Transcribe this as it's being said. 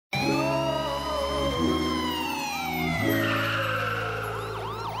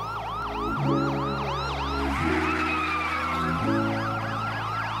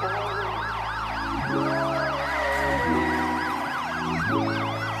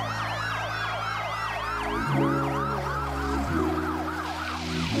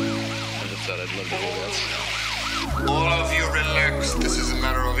All of you relax. This is a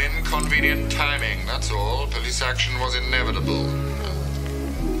matter of inconvenient timing, that's all. Police action was inevitable.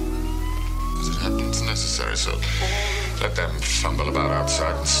 As it happens, necessary, so let them fumble about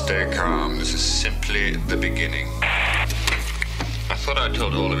outside and stay calm. This is simply the beginning. I thought I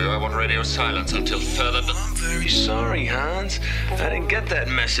told all of you I want radio silence until further... I'm very sorry, Hans. I didn't get that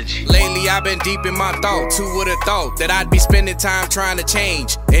message. Lately I've been deep in my thoughts. Who would've thought that I'd be spending time trying to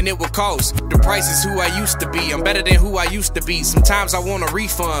change, and it would cost. The price is who I used to be. I'm better than who I used to be. Sometimes I want a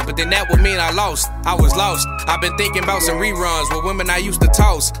refund, but then that would mean I lost. I was lost. I've been thinking about some reruns with women I used to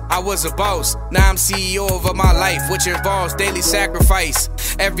toss. I was a boss. Now I'm CEO of my life, which involves daily sacrifice.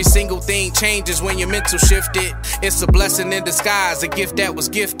 Every single thing changes when your mental shifted. It's a blessing in disguise, a gift that was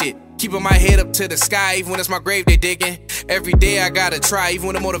gifted. Keeping my head up to the sky, even when it's my grave they digging. Every day I gotta try, even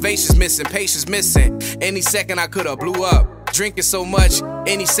when the motivation's missing, patience missing. Any second I could've blew up. Drinking so much,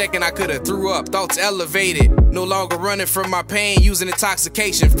 any second I could've threw up. Thoughts elevated, no longer running from my pain. Using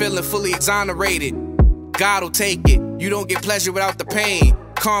intoxication, feeling fully exonerated. God'll take it, you don't get pleasure without the pain.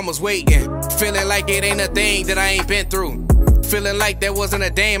 Karma's waiting, feeling like it ain't a thing that I ain't been through. Feeling like there wasn't a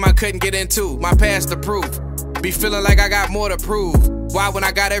dame I couldn't get into. My past to prove. Be feeling like I got more to prove. Why when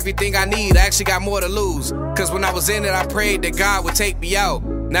I got everything I need, I actually got more to lose? Cause when I was in it, I prayed that God would take me out.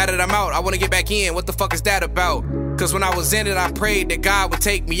 Now that I'm out, I wanna get back in. What the fuck is that about? Cause when I was in it, I prayed that God would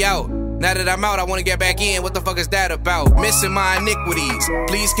take me out. Now that I'm out, I wanna get back in. What the fuck is that about? Missing my iniquities.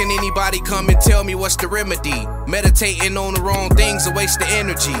 Please can anybody come and tell me what's the remedy? Meditating on the wrong things, a waste of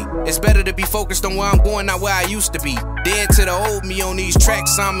energy. It's better to be focused on where I'm going, not where I used to be. Dead to the old me on these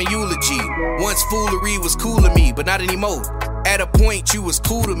tracks, I'm a eulogy. Once foolery was cool to me, but not anymore. At a point you was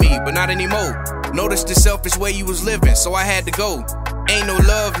cool to me, but not anymore. Noticed the selfish way you was living, so I had to go. Ain't no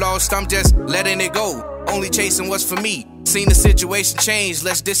love lost, I'm just letting it go. Only chasing what's for me. Seen the situation change,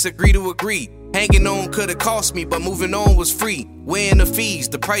 let's disagree to agree. Hanging on could've cost me, but moving on was free. Weighing the fees,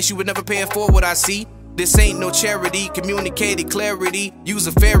 the price you would never pay for what I see. This ain't no charity, communicated clarity. You's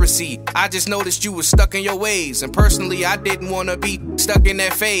a Pharisee, I just noticed you was stuck in your ways. And personally, I didn't wanna be stuck in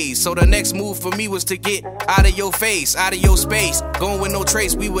that phase. So the next move for me was to get out of your face, out of your space. Going with no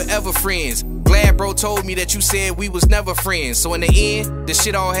trace, we were ever friends. Glad bro told me that you said we was never friends. So in the end, this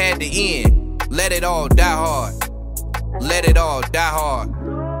shit all had to end. Let it all die hard. Let it all die hard.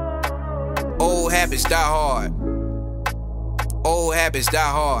 Old habits die hard. Old habits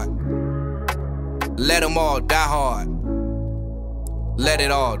die hard. Let them all die hard. Let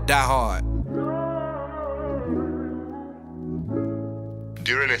it all die hard.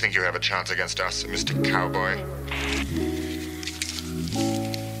 Do you really think you have a chance against us, Mr. Cowboy?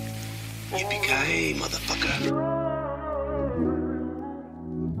 Yippee-ki-yay, motherfucker.